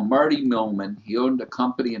the name of Marty Millman. He owned a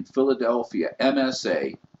company in Philadelphia,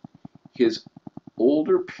 MSA. His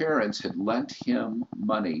older parents had lent him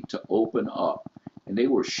money to open up, and they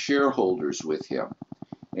were shareholders with him.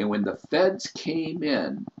 And when the feds came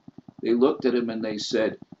in, they looked at him and they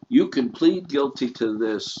said, "You can plead guilty to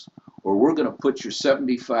this, or we're going to put your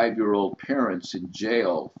 75-year-old parents in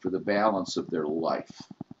jail for the balance of their life."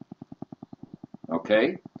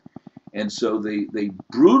 Okay? And so they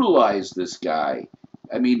brutalized this guy.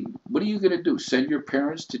 I mean, what are you going to do? Send your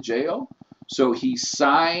parents to jail? So he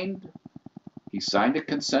signed a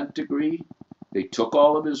consent decree. They took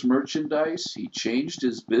all of his merchandise. He changed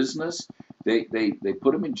his business. They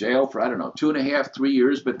put him in jail for, I don't know, 2.5, 3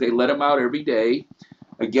 years, but they let him out every day,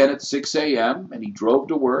 again at 6 a.m., and he drove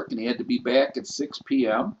to work, and he had to be back at 6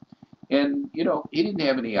 p.m. And, he didn't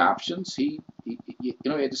have any options. He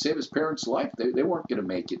had to save his parents' life. They weren't going to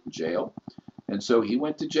make it in jail. And so he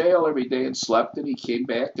went to jail every day and slept, and he came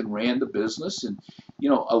back and ran the business. And,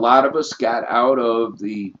 a lot of us got out of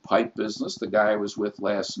the pipe business. The guy I was with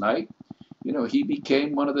last night, he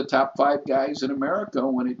became one of the top 5 guys in America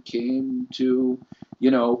when it came to,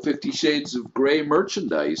 50 Shades of Grey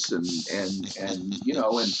merchandise, and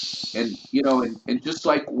just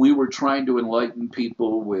like we were trying to enlighten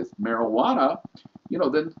people with marijuana,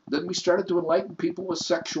 then we started to enlighten people with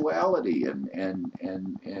sexuality, and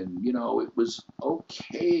it was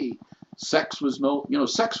okay. Sex was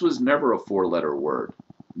never a 4-letter word.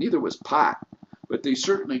 Neither was pot. But they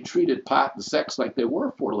certainly treated pot and sex like they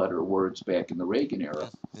were 4-letter words back in the Reagan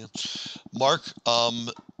era. Yeah. Mark,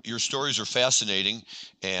 your stories are fascinating,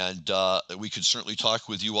 and we could certainly talk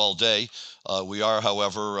with you all day. We are,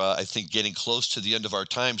 however, I think getting close to the end of our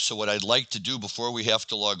time. So what I'd like to do before we have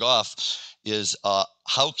to log off is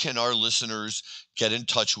how can our listeners get in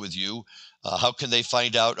touch with you? How can they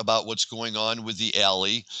find out about what's going on with the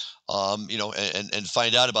alley? And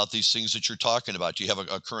find out about these things that you're talking about. Do you have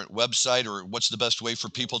a current website, or what's the best way for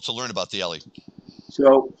people to learn about the alley?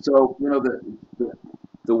 So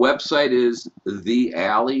the website is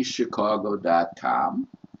thealleychicago.com.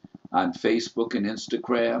 On Facebook and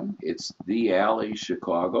Instagram, it's The Alley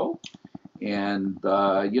Chicago. And,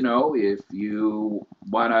 if you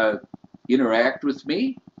want to interact with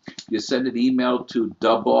me, you send an email to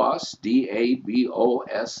daboss,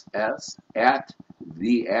 DABOSS, at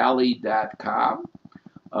thealley.com.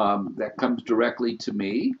 That comes directly to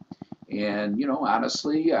me. And,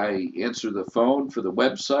 honestly, I answer the phone for the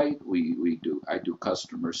website. I do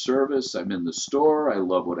customer service. I'm in the store. I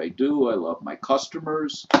love what I do. I love my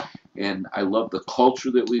customers. And I love the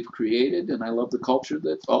culture that we've created. And I love the culture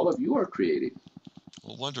that all of you are creating.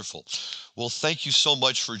 Well, wonderful. Well, thank you so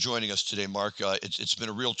much for joining us today, Mark. It's been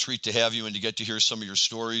a real treat to have you and to get to hear some of your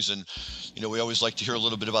stories. And, we always like to hear a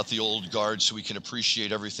little bit about the old guard so we can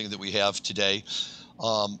appreciate everything that we have today.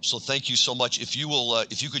 So thank you so much. If you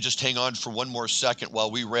could just hang on for one more second while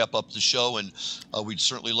we wrap up the show, and we'd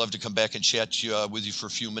certainly love to come back and chat with you for a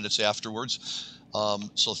few minutes afterwards.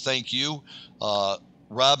 So thank you.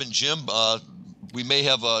 Rob and Jim, we may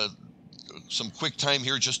have some quick time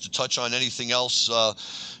here just to touch on anything else,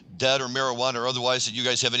 dead or marijuana or otherwise, that you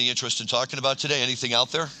guys have any interest in talking about today. Anything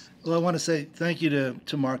out there? Well, I want to say thank you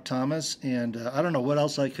to Mark Thomas, and I don't know what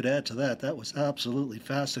else I could add to that. That was absolutely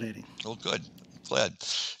fascinating. Oh, good. Glad.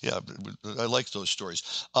 Yeah, I like those stories.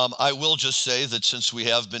 I will just say that since we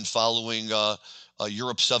have been following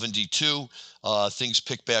Europe 72, things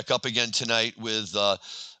pick back up again tonight with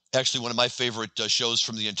actually one of my favorite shows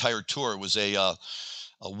from the entire tour. It was a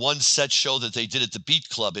one-set show that they did at the Beat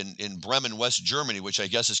Club in Bremen, West Germany, which I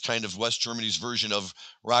guess is kind of West Germany's version of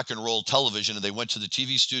rock and roll television. And they went to the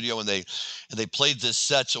TV studio and they played this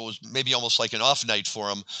set, so it was maybe almost like an off night for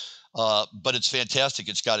them. But it's fantastic.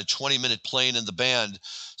 It's got a 20-minute playing in the band,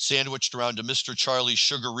 sandwiched around to Mr. Charlie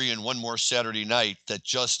Sugaree and One More Saturday Night. That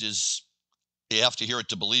just is, you have to hear it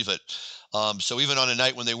to believe it. So even on a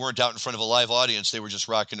night when they weren't out in front of a live audience, they were just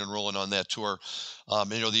rocking and rolling on that tour.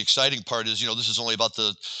 The exciting part is, this is only about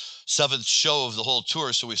the 7th show of the whole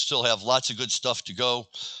tour, so we still have lots of good stuff to go.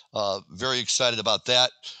 Very excited about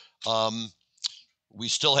that. We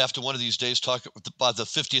still have to one of these days talk about the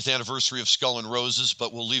 50th anniversary of Skull and Roses,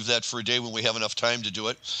 but we'll leave that for a day when we have enough time to do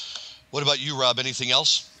it. What about you, Rob? Anything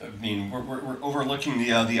else? I mean, we're overlooking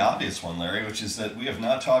the obvious one, Larry, which is that we have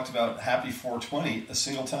not talked about Happy 420 a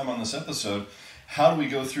single time on this episode. How do we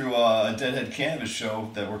go through a Deadhead Cannabis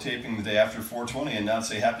show that we're taping the day after 420 and not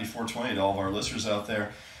say Happy 420 to all of our listeners out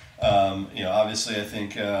there? Obviously, I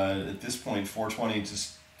think at this point, 420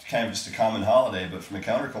 is kind of just a common holiday, but from a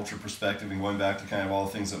counterculture perspective and going back to kind of all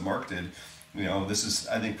the things that Mark did, this is,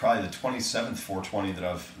 I think, probably the 27th 420 that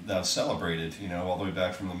I've celebrated, all the way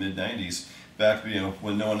back from the mid-90s, back,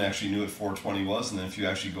 when no one actually knew what 420 was. And then if you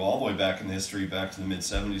actually go all the way back in history, back to the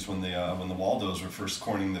mid-70s when the Waldos were first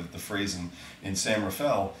coining the phrase in San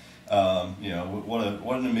Rafael,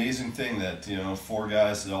 what an amazing thing that, four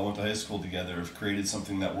guys that all went to high school together have created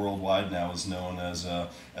something that worldwide now is known as a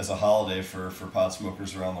holiday for pot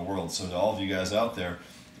smokers around the world. So to all of you guys out there,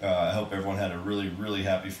 I hope everyone had a really, really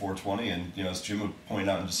happy 420. And, as Jim would point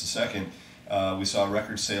out in just a second, we saw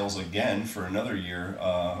record sales again for another year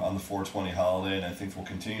on the 420 holiday. And I think we'll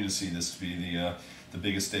continue to see this to be the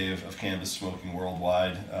biggest day of cannabis smoking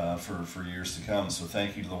worldwide for years to come. So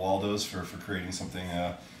thank you to the Waldos for creating something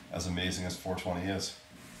as amazing as 420 is.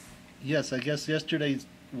 Yes, I guess yesterday's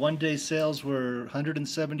one-day sales were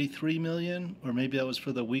 173 million, or maybe that was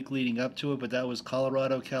for the week leading up to it, but that was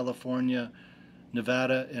Colorado, California,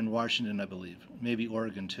 Nevada, and Washington, I believe. Maybe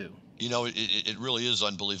Oregon, too. It really is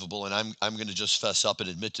unbelievable, and I'm going to just fess up and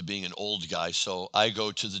admit to being an old guy. So I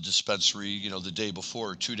go to the dispensary, the day before,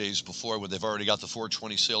 or 2 days before, when they've already got the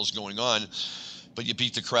 420 sales going on. But you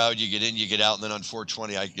beat the crowd, you get in, you get out, and then on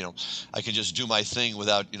 420, I can just do my thing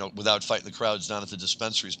without fighting the crowds down at the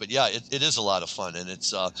dispensaries. But yeah, it is a lot of fun, and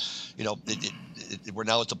it's we're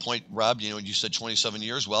now at the point, Rob, you said 27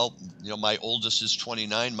 years. Well, my oldest is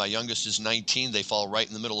 29, my youngest is 19. They fall right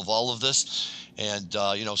in the middle of all of this, and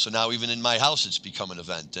so now even in my house, it's become an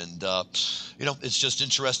event, and it's just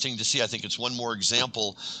interesting to see. I think it's one more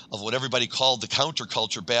example of what everybody called the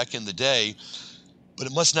counterculture back in the day. But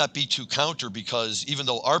it must not be too counter, because even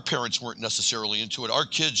though our parents weren't necessarily into it, our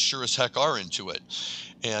kids sure as heck are into it.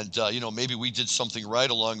 And, maybe we did something right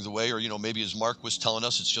along the way, or, maybe as Mark was telling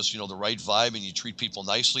us, it's just, the right vibe, and you treat people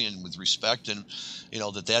nicely and with respect, and,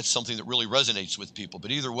 that's something that really resonates with people.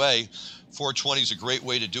 But either way, 420 is a great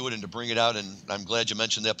way to do it and to bring it out. And I'm glad you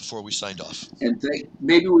mentioned that before we signed off. And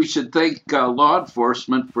maybe we should thank law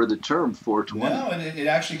enforcement for the term 420. No, it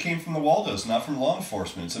actually came from the Waldos, not from law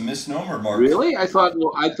enforcement. It's a misnomer, Mark. Really? I thought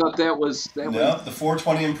that was... No, the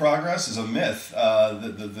 420 in progress is a myth.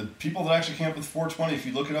 The people that actually came up with 420, if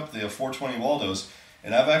you look it up, the 420 Waldos,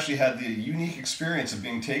 and I've actually had the unique experience of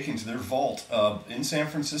being taken to their vault in San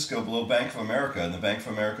Francisco below Bank of America, in the Bank of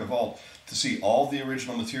America vault, to see all the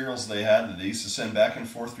original materials they had that they used to send back and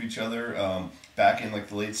forth to each other back in like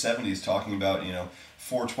the late 70s, talking about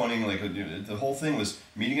 420. Like the whole thing was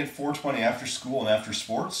meeting at 420 after school and after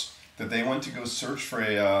sports, that they went to go search for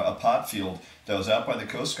a pot field that was out by the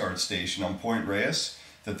Coast Guard station on Point Reyes,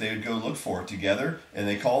 that they would go look for it together, and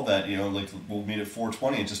they called that, we'll meet at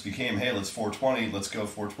 420. It just became, hey, let's 420, let's go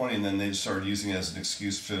 420, and then they just started using it as an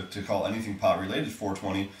excuse to call anything pot-related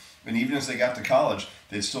 420. And even as they got to college,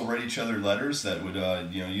 they'd still write each other letters that would,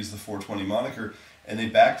 use the 420 moniker, and they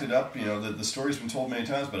backed it up. The story's been told many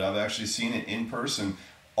times, but I've actually seen it in person.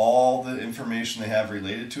 All the information they have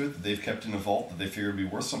related to it that they've kept in a vault that they figured would be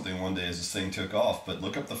worth something one day as this thing took off. But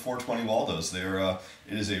look up the 420 Waldos. It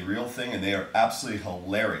is a real thing, and they are absolutely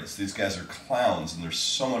hilarious. These guys are clowns, and they're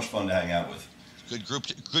so much fun to hang out with. Good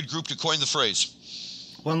group to coin the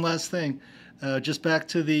phrase. One last thing, just back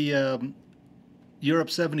to the Europe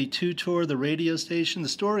 72 tour, the radio station. The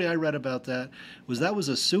story I read about that was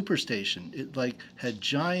a super station. It had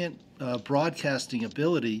giant broadcasting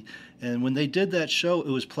ability, and when they did that show, it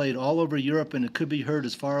was played all over Europe, and it could be heard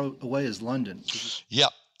as far away as London. Yeah,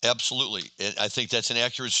 absolutely. And I think that's an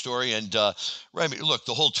accurate story. And right, look,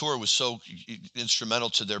 the whole tour was so instrumental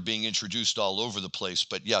to their being introduced all over the place.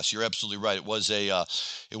 But yes, you're absolutely right. It was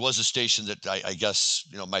a station that I guess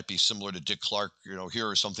might be similar to Dick Clark, here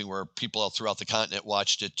or something, where people all throughout the continent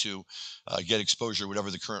watched it to get exposure, whatever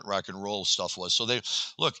the current rock and roll stuff was. So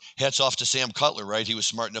hats off to Sam Cutler, right? He was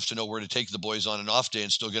smart enough to know where to take the boys on an off day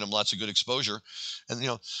and still get them lots of good exposure. And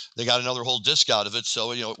they got another whole disc out of it,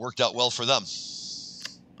 so it worked out well for them.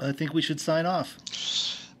 I think we should sign off.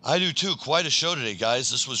 I do too. Quite a show today, guys.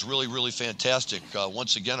 This was really, really fantastic.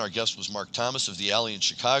 Once again, our guest was Mark Thomas of the Alley in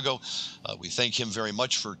Chicago. We thank him very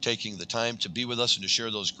much for taking the time to be with us and to share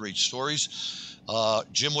those great stories.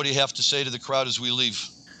 Jim, what do you have to say to the crowd as we leave?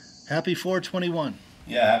 Happy 421.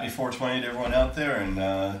 Yeah, happy 420 to everyone out there,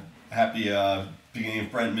 and happy beginning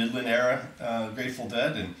of Brent Midland era Grateful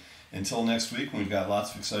Dead. And until next week, we've got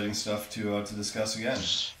lots of exciting stuff to discuss again.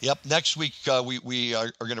 Yep. Next week, we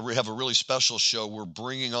are going to have a really special show. We're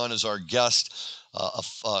bringing on as our guest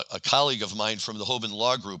a colleague of mine from the Hoban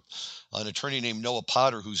Law Group, an attorney named Noah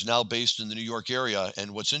Potter, who's now based in the New York area.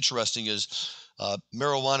 And what's interesting is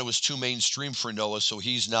marijuana was too mainstream for Noah, so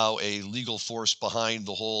he's now a legal force behind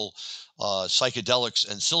the whole psychedelics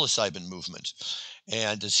and psilocybin movement.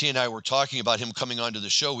 And as he and I were talking about him coming onto the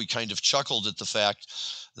show, we kind of chuckled at the fact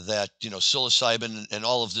that, psilocybin and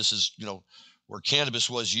all of this is, where cannabis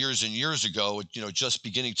was years and years ago, just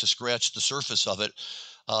beginning to scratch the surface of it.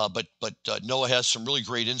 But Noah has some really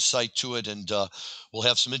great insight to it, and we'll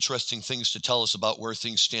have some interesting things to tell us about where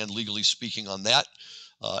things stand legally speaking on that.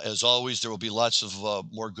 As always, there will be lots of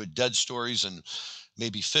more good dead stories and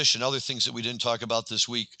maybe fish and other things that we didn't talk about this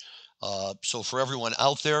week. So for everyone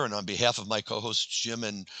out there, and on behalf of my co-hosts Jim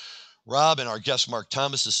and Rob and our guest Mark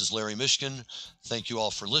Thomas, this is Larry Mishkin. Thank you all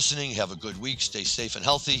for listening. Have a good week. Stay safe and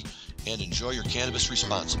healthy, and enjoy your cannabis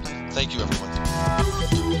responsibly. Thank you,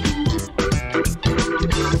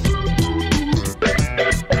 everyone.